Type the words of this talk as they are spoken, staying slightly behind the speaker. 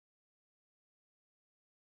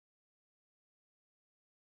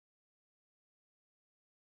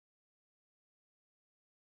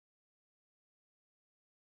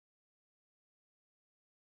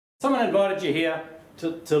Someone invited you here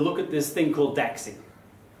to look at this thing called Dacxi. Is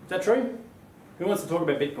that true? Who wants to talk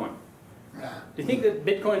about Bitcoin? Nah. Do you think that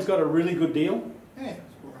Bitcoin's got a really good deal? Yeah,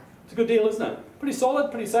 it's a good deal, isn't it? Pretty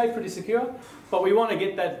solid, pretty safe, pretty secure. But we want to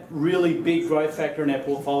get that really big growth factor in our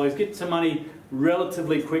portfolios, get some money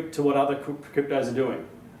relatively quick to what other cryptos are doing.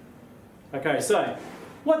 Okay, so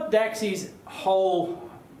what Dacxi's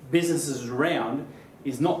whole business is around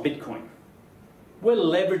is not Bitcoin. We're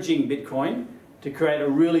leveraging Bitcoin to create a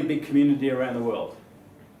really big community around the world.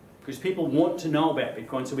 Because people want to know about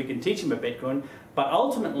Bitcoin, so we can teach them about Bitcoin. But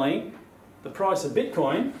ultimately, the price of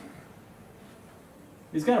Bitcoin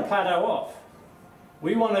is going to plateau off.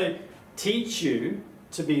 We want to teach you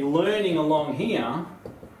to be learning along here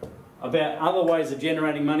about other ways of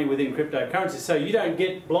generating money within cryptocurrency so you don't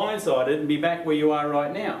get blindsided and be back where you are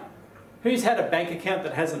right now. Who's had a bank account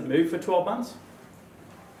that hasn't moved for 12 months?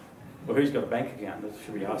 Well, who's got a bank account? That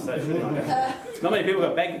should be asked that, shouldn't I? Not many people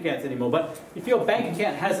got bank accounts anymore, but if your bank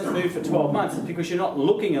account hasn't moved for 12 months, it's because you're not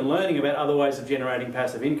looking and learning about other ways of generating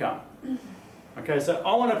passive income. Okay, so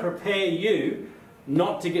I want to prepare you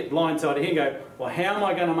not to get blindsided here and go, well, how am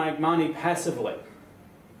I going to make money passively?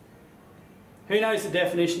 Who knows the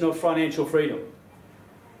definition of financial freedom?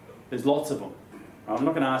 There's lots of them. I'm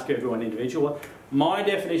not going to ask everyone individually. My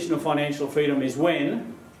definition of financial freedom is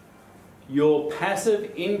when your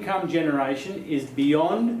passive income generation is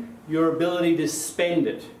beyond your ability to spend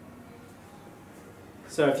it.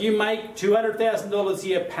 So if you make $200,000 a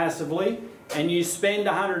year passively and you spend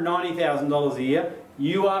 $190,000 a year,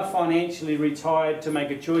 you are financially retired to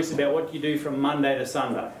make a choice about what you do from Monday to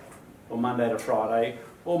Sunday, or Monday to Friday,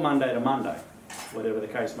 or Monday to Monday, whatever the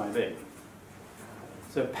case may be.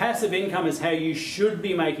 So passive income is how you should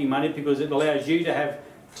be making money because it allows you to have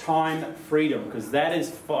time freedom, because that is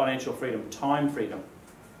financial freedom, time freedom.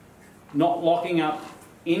 Not locking up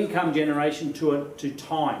income generation to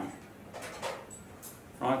time.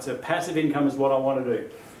 Right, so passive income is what I want to do.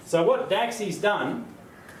 So what Dacxi's done,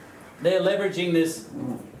 they're leveraging this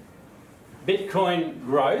Bitcoin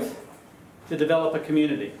growth to develop a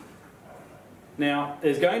community. Now,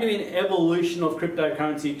 there's going to be an evolution of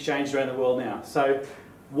cryptocurrency exchange around the world now. So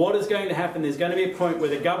what is going to happen, there's going to be a point where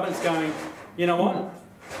the government's going, you know what,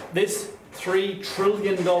 this $3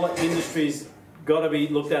 trillion industry's got to be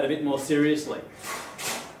looked at a bit more seriously.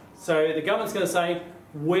 So the government's going to say,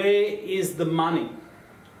 where is the money?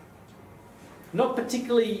 Not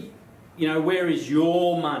particularly, you know, where is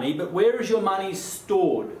your money, but where is your money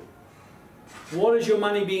stored? What is your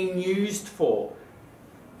money being used for?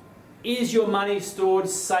 Is your money stored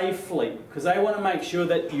safely? Because they want to make sure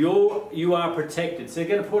that you are protected. So they're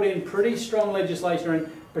going to put in pretty strong legislation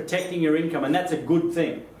around protecting your income, and that's a good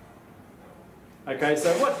thing. Okay,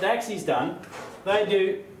 so what Dacxi's done, they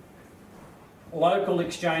do local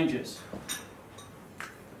exchanges.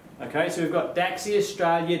 Okay, so we've got Dacxi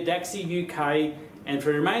Australia, Dacxi UK, and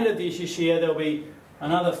for the remainder of this year there'll be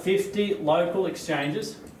another 50 local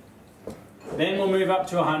exchanges. Then we'll move up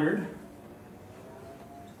to 100.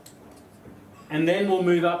 And then we'll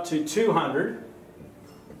move up to 200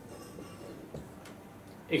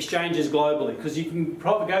 exchanges globally, because you can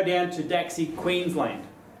probably go down to Dacxi Queensland,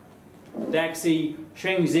 Dacxi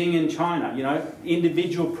Shenzhen in China, you know,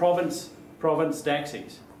 individual province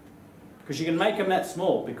Dacxis. Because you can make them that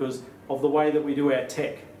small because of the way that we do our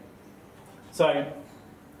tech. So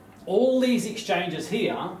all these exchanges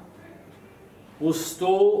here will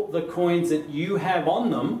store the coins that you have on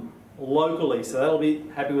them locally, so that'll be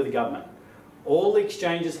happy with the government. All the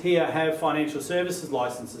exchanges here have financial services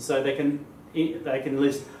licenses, so they can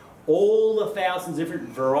list all the thousands of different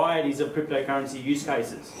varieties of cryptocurrency use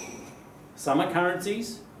cases. Some are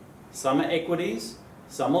currencies, some are equities,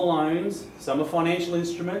 some are loans, some are financial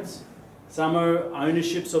instruments, some are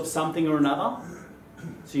ownerships of something or another.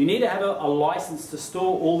 So you need to have a license to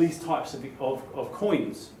store all these types of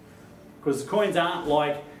coins, because coins aren't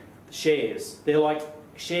like shares, they're like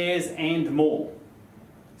shares and more.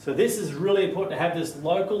 So this is really important to have this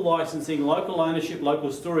local licensing, local ownership,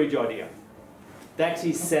 local storage idea.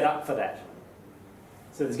 Dacxi's set up for that.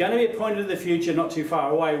 So there's going to be a point in the future, not too far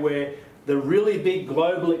away, where the really big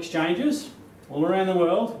global exchanges all around the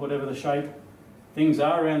world, whatever the shape things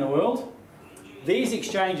are around the world, these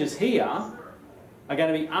exchanges here are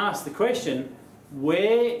going to be asked the question,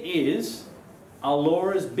 where is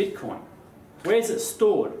Alora's Bitcoin? Where's it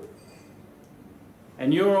stored?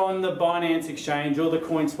 And you're on the Binance exchange or the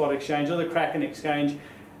CoinSpot exchange or the Kraken exchange,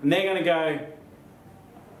 and they're going to go,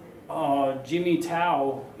 oh, Jimmy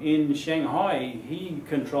Tao in Shanghai, he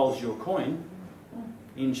controls your coin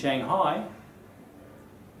in Shanghai.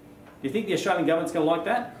 Do you think the Australian government's going to like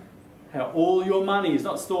that? How all your money is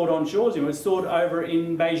not stored on shores, it's stored over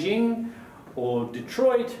in Beijing or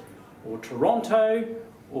Detroit or Toronto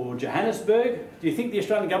or Johannesburg. Do you think the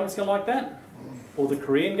Australian government's going to like that? Or the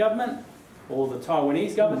Korean government? Or the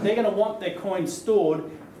Taiwanese government? They're going to want their coins stored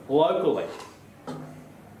locally.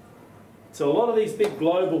 So a lot of these big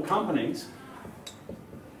global companies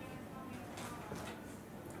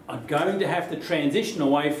are going to have to transition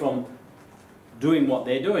away from doing what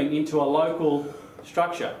they're doing into a local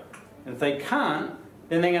structure. And if they can't,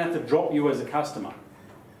 then they're going to have to drop you as a customer.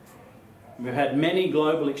 We've had many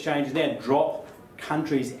global exchanges now drop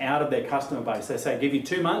countries out of their customer base. They say, give you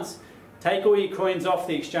 2 months, take all your coins off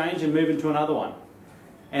the exchange and move into another one.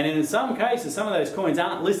 And in some cases, some of those coins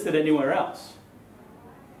aren't listed anywhere else.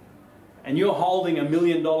 And you're holding $1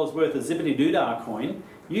 million worth of Zippity Doodah coin,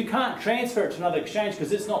 you can't transfer it to another exchange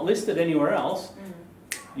because it's not listed anywhere else.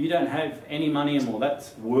 You don't have any money anymore.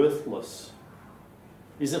 That's worthless.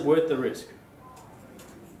 Is it worth the risk?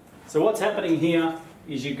 So what's happening here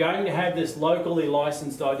is you're going to have this locally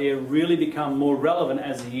licensed idea really become more relevant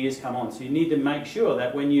as the years come on. So you need to make sure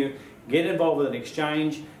that when you get involved with an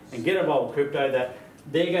exchange and get involved with crypto, that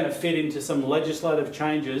they're going to fit into some legislative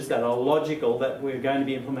changes that are logical that we're going to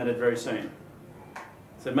be implemented very soon.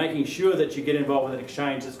 So making sure that you get involved with an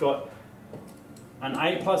exchange that's got an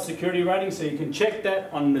A+ security rating, so you can check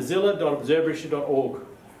that on mozilla.observerissue.org.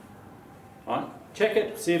 Right? Check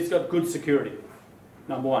it, see if it's got good security.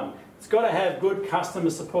 Number one. It's got to have good customer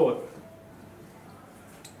support.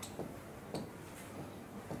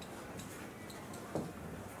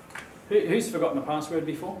 Who's forgotten a password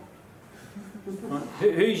before? Right.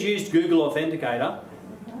 Who's used Google Authenticator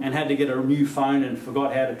and had to get a new phone and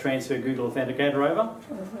forgot how to transfer Google Authenticator over?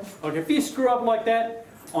 Like if you screw up like that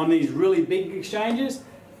on these really big exchanges,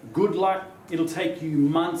 good luck. It'll take you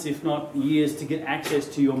months, if not years, to get access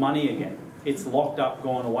to your money again. It's locked up,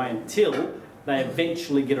 gone away until they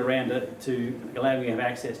eventually get around to allowing you to have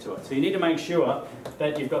access to it. So you need to make sure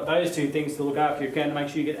that you've got those two things to look after your account to make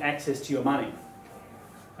sure you get access to your money.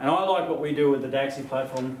 And I like what we do with the Dacxi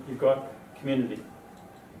platform. You've got community,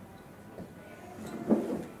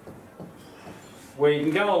 where you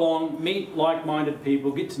can go along, meet like-minded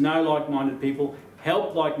people, get to know like-minded people,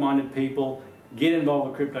 help like-minded people, get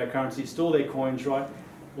involved with cryptocurrency, store their coins right,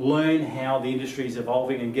 learn how the industry is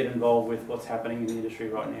evolving and get involved with what's happening in the industry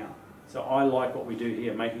right now. So I like what we do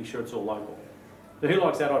here, making sure it's all local. So who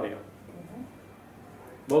likes that idea?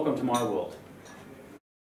 Welcome to my world.